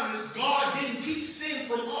be honest, God didn't keep sin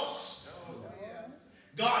from us.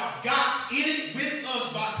 God got in it with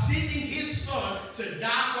us by sending his son to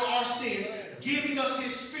die for our sins, giving us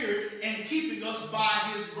his spirit, and keeping us by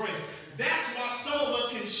his grace. That's why some of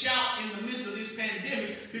us can shout in the midst of this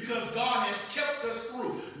pandemic, because God has kept us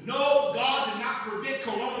through. No, God did not prevent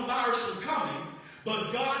coronavirus from coming,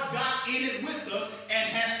 but God got in it with us and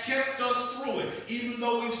has kept us through it. Even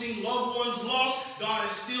though we've seen loved ones lost, God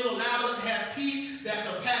has still allowed us to have peace that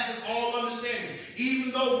surpasses all understanding.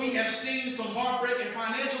 Even though we have seen some heartbreak and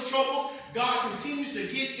financial troubles, God continues to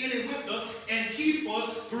get in it with us and keep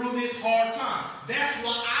us through this hard time. That's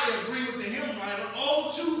why I agree with the hymn writer,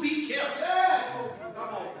 oh, to be kept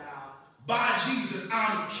by Jesus.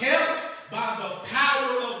 I'm kept by the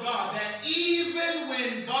power of God, that even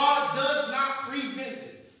when God does not prevent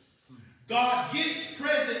it, God gets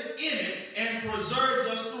present in it and preserves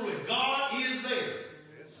us through it. God is there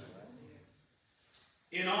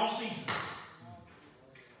in all seasons.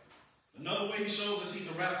 Another way he shows us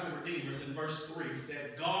he's a radical redeemer is in verse 3,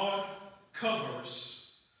 that God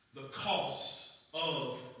covers the cost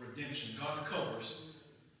of redemption. God covers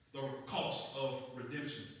the cost of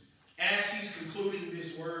redemption. As he's concluding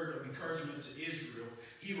this word of encouragement to Israel,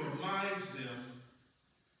 he reminds them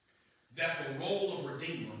that the role of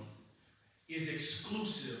redeemer is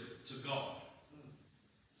exclusive to God.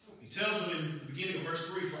 He tells them in the beginning of verse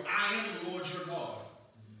 3, for I am the Lord your God,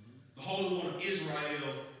 the Holy One of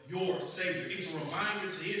Israel, your Savior. It's a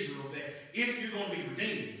reminder to Israel that if you're going to be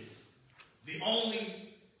redeemed, the only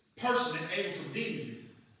person that's able to redeem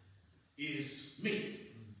you is me.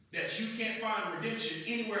 That you can't find redemption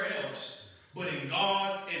anywhere else but in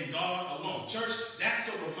God and God alone. Church, that's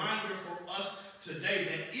a reminder for us today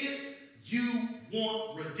that if you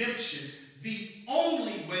want redemption, the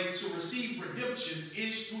only way to receive redemption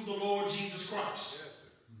is through the Lord Jesus Christ.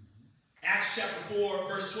 Acts chapter 4,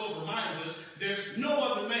 verse 12 reminds us there's no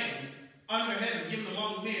other name under heaven given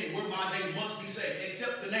among men whereby they must be saved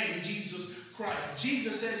except the name Jesus Christ.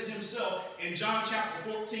 Jesus says it himself in John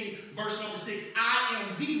chapter 14, verse number 6, I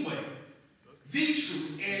am the way, the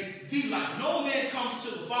truth, and the life. No man comes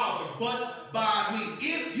to the Father but by me.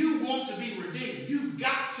 If you want to be redeemed, you've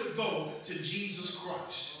got to go to Jesus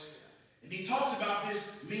Christ. And he talks about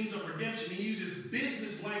this means of redemption. He uses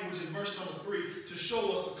business language in verse number 3 to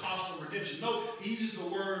show us the cost of redemption. Note, he uses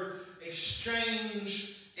the word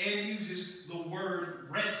exchange and uses the word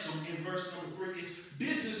ransom in verse number 3. It's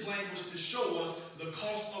business language to show us the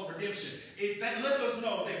cost of redemption. That lets us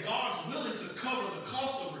know that God's willing to cover the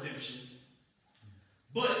cost of redemption,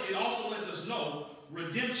 but it also lets us know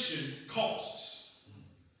redemption costs.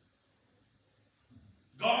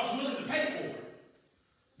 God's willing to pay for it,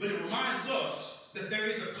 but it reminds us that there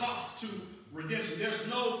is a cost to redemption. There's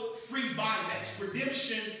no free buybacks.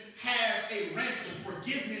 Redemption has a ransom.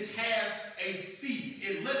 Forgiveness has a fee.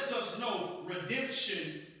 It lets us know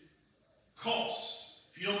redemption costs.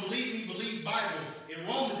 If you don't believe me, believe Bible. In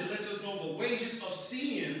Romans, it lets us know the wages of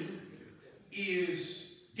sin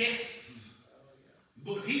is death. The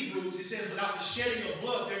book of Hebrews Hebrews, it says, without the shedding of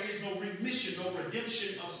blood, there is no remission, no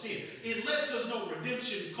redemption of sin. It lets us know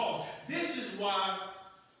redemption costs. This is why,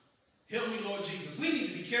 help me, Lord Jesus, we need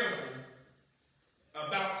to be careful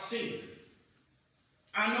about sin.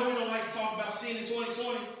 I know we don't like to talk about sin in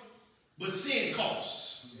 2020, but sin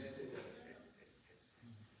costs.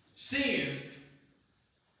 Sin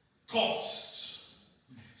costs.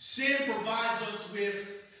 Sin provides us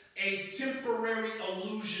with a temporary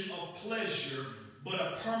illusion of pleasure, but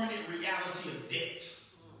a permanent reality of debt.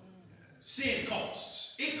 Sin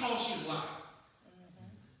costs. It costs you to lie.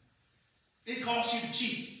 It costs you to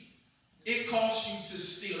cheat. It costs you to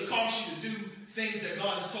steal. It costs you to do things that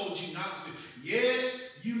God has told you not to do.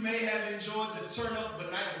 Yes, you may have enjoyed the turn up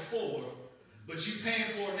the night before, but you're paying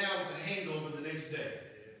for it now with a hangover the next day.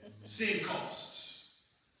 Sin costs.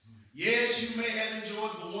 Yes, you may have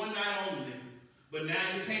enjoyed the one night only, but now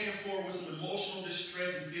you're paying for it with some emotional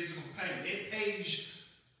distress and physical pain. It pays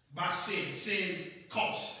by sin. Sin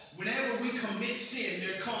costs. Whenever we commit sin,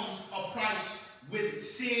 there comes a price with it.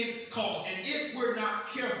 Sin costs. And if we're not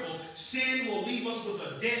careful, sin will leave us with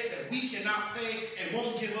a debt that we cannot pay and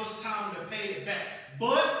won't give us time to pay it back.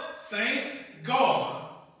 But thank God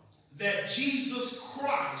that Jesus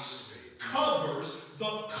Christ covers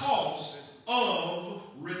the cost of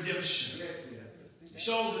redemption. He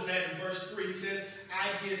shows us that in verse 3. He says,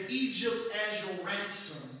 I give Egypt as your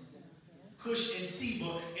ransom, Cush and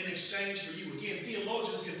Seba in exchange for you. Again,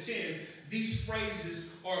 theologians contend these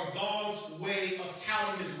phrases are God's way of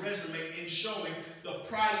touting his resume and showing the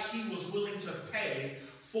price he was willing to pay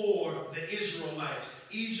for the Israelites.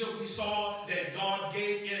 Egypt, we saw that God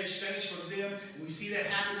gave in exchange for them. We see that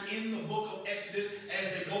happen in the book of Exodus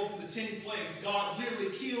as they go through the 10 plagues. God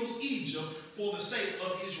literally kills Egypt for the sake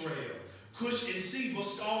of Israel. Cush and Seba,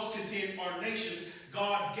 scholars contend, are nations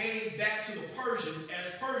God gave back to the Persians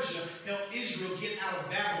as Persia helped Israel get out of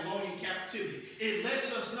Babylonian captivity. It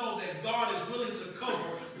lets us know that God is willing to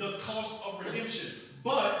cover the cost of redemption.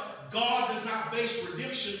 But God does not base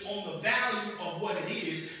redemption on the value of what it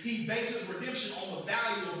is. He bases redemption on the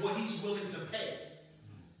value of what he's willing to pay.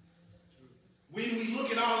 When we look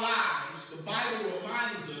at our lives, the Bible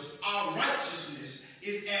reminds us our righteousness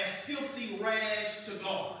is as filthy rags to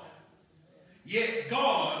God. Yet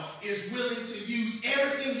God is willing to use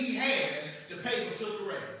everything he has to pay for filthy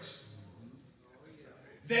rags.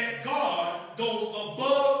 That God goes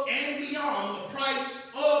above and beyond the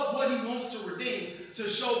price of what he wants to redeem to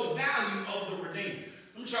show the value of the redeemed.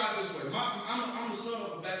 Let me try it this way. I'm the son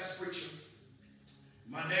of a Baptist preacher.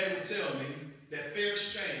 My daddy would tell me that fair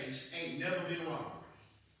exchange ain't never been robbery.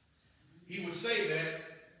 He would say that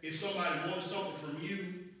if somebody wanted something from you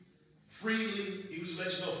freely, he would just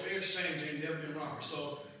let you know fair exchange ain't never been robbery.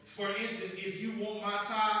 So, for instance, if you want my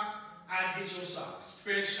tie, I get your socks.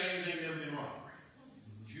 Fair exchange ain't never been robbery.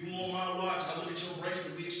 If you want my watch, I look at your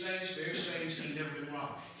bracelet, we exchange. Fair exchange ain't never been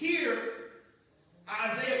robbery. Here,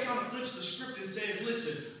 Isaiah kind of flips the script and says,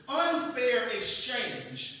 listen, unfair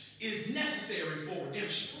exchange is necessary for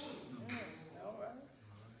redemption.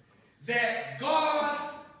 That God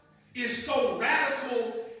is so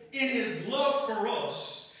radical in his love for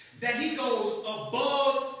us that he goes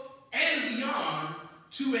above and beyond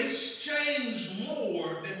to exchange more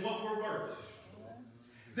than what we're worth.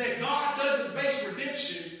 That God doesn't base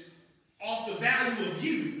redemption off the value of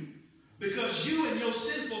you because you and your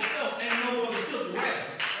sinful self ain't no other filthy rag.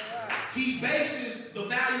 He bases the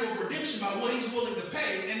value of redemption by what he's willing to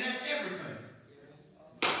pay, and that's everything.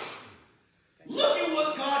 Look at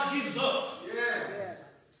what God gives up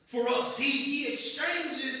for us. He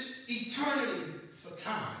exchanges eternity for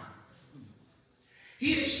time.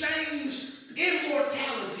 He exchanged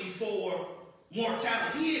immortality for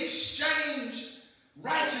mortality. He exchanged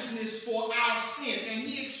righteousness for our sin. And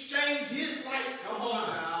he exchanged his life for mine.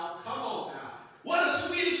 Come on now. What a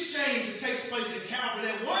sweet exchange that takes place at Calvary.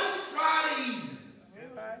 That one Friday evening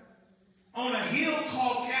on a hill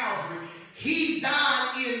called Calvary, he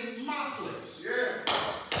died in my place.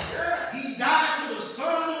 He died till the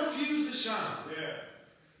sun refused to shine.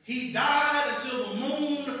 He died until the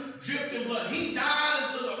moon dripped in blood. He died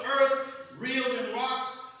until the earth reeled and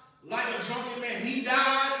rocked like a drunken man. He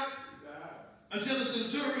died until the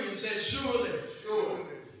centurion said, surely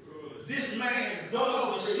this man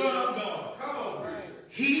was the Son of God. Come on, preacher.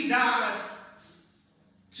 He died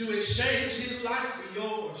to exchange his life for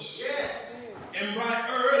yours. And bright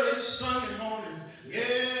early Sunday morning,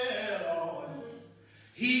 Lord,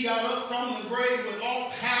 he got up from the grave with all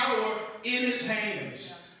power in his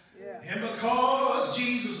hands. And because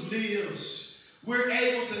Jesus lives, we're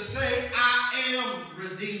able to say, I am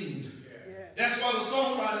redeemed. That's why the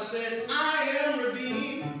songwriter said, I am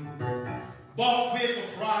redeemed, bought with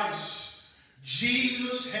a price.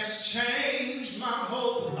 Jesus has changed my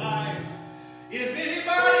whole life. If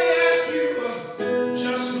anybody asks you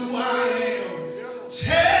just who I am,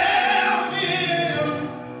 tell them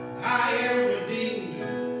I am redeemed.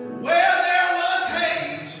 Where there was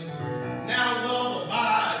hate, now love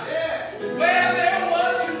abides. Where there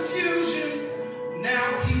was confusion,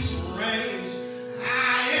 now peace reigns.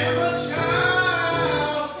 I am a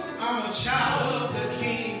child. I'm a child of the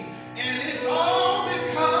King, and it's all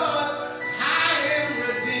because I am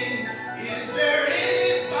redeemed. Is there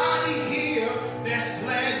anybody here that's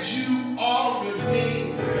glad you are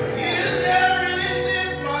redeemed? Is there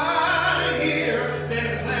anybody here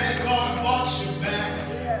that's glad God bought you back?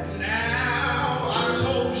 Now I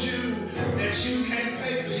told you that you can't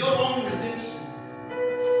pay for your own redemption. I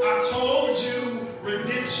told you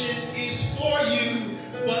redemption is for you,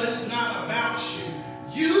 but it's not about you.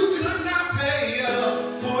 You could not pay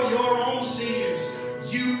for your own sins.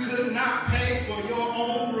 You could not pay for your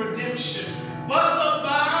own redemption. But the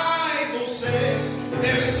Bible says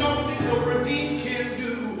there's something the redeemed can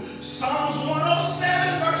do. Psalms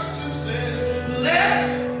 107 verse 2 says, let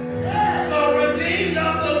the redeemed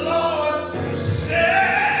of the Lord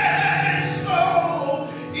say so.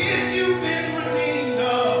 If you've been redeemed,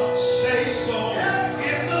 say so.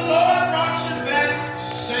 If the Lord brought you back,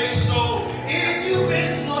 say so. If you've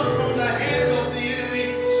been plucked from the hand of the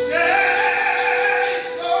enemy, say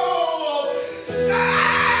so. Say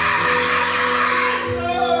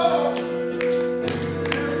so.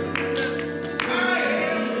 I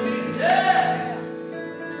am redeemed. Yes.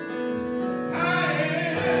 I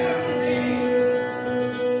am redeemed.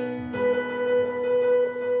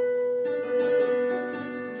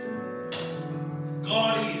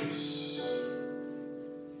 God is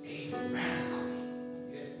a radical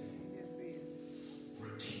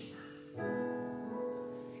redeemer.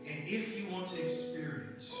 And if you want to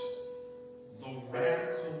experience the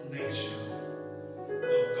radical nature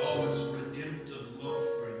of God's redemptive love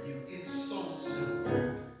for you, it's so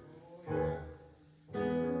simple.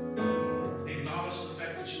 Acknowledge the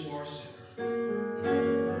fact that you are a sinner.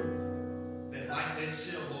 That like that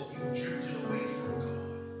sailboat, you've drifted away from God.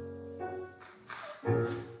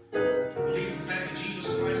 Believe the fact that Jesus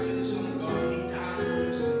Christ is the Son of God and He died for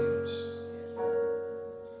your sins.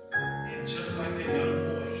 And just like that young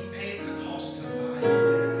boy, He paid the cost to buy you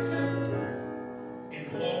back and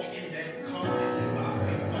walk in that confidently by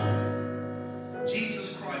faith knowing Jesus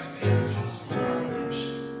Christ paid the cost for our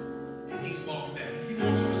redemption, and He's bought me back. If you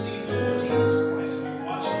want to receive the Lord Jesus Christ, and you're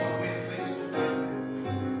watching by way of Facebook right now,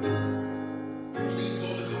 please go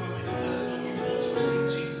to the comments and let us know you want to receive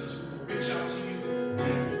Jesus. We will reach out to you. We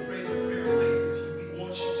will pray the prayer of faith with you. We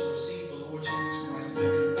want you to receive the Lord Jesus Christ.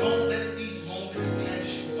 Don't let these moments pass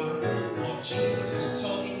you by while Jesus is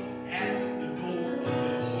tugging at the door of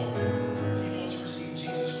your heart. If you want to receive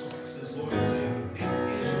Jesus Christ as Lord and Savior, this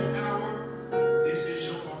is your hour. This is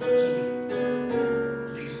your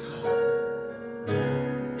opportunity. Please come.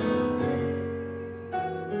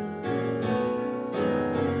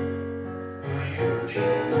 I am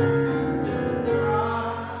redeemed.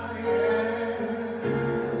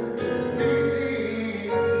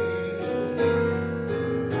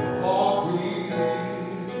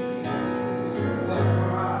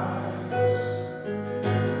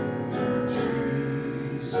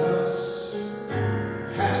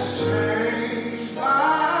 Changed my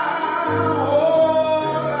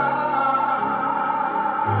whole life.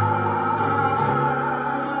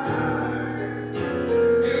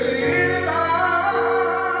 If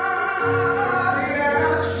anybody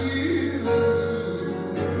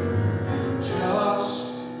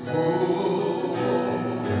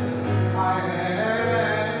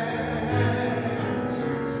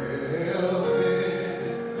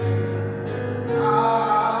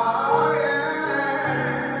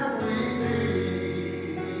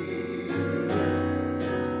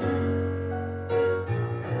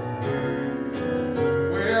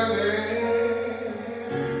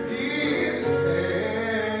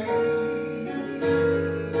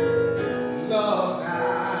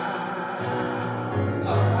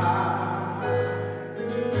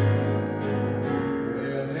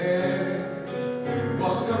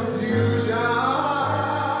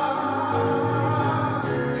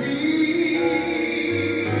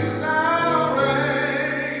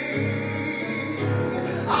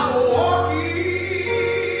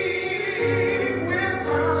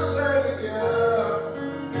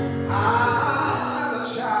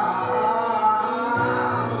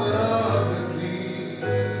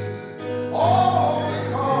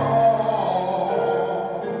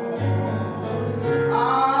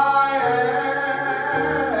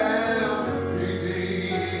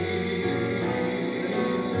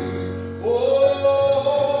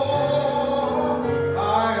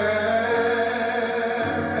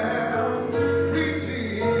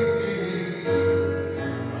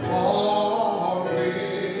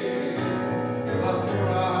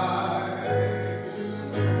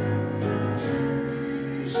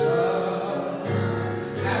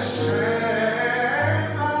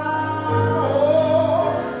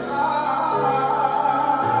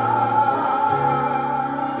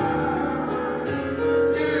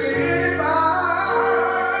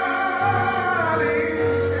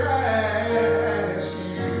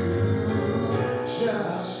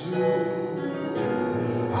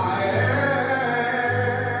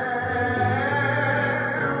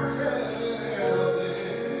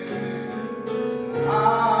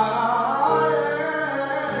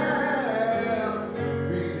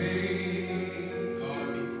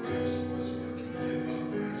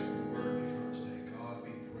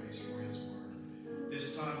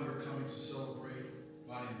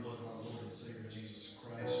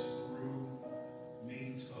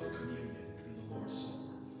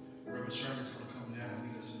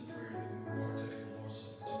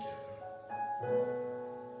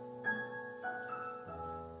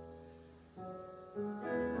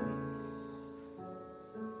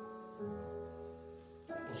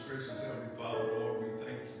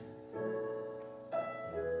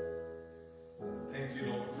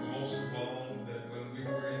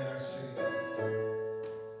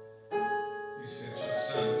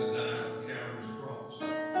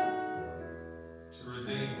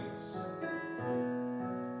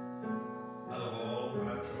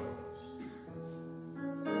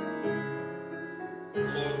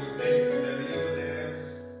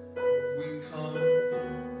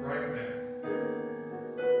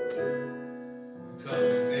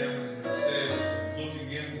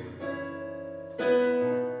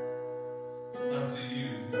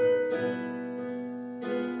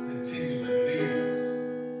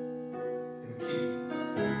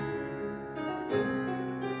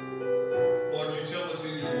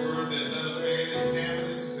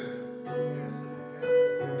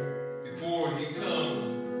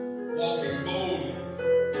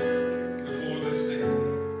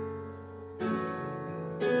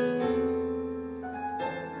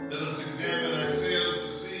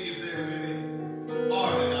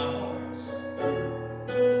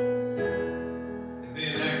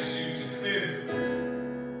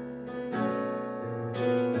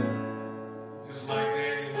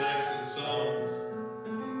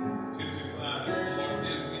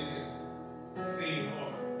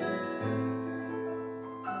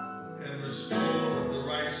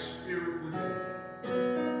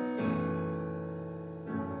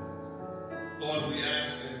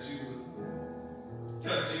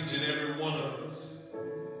Touch each and every one of us.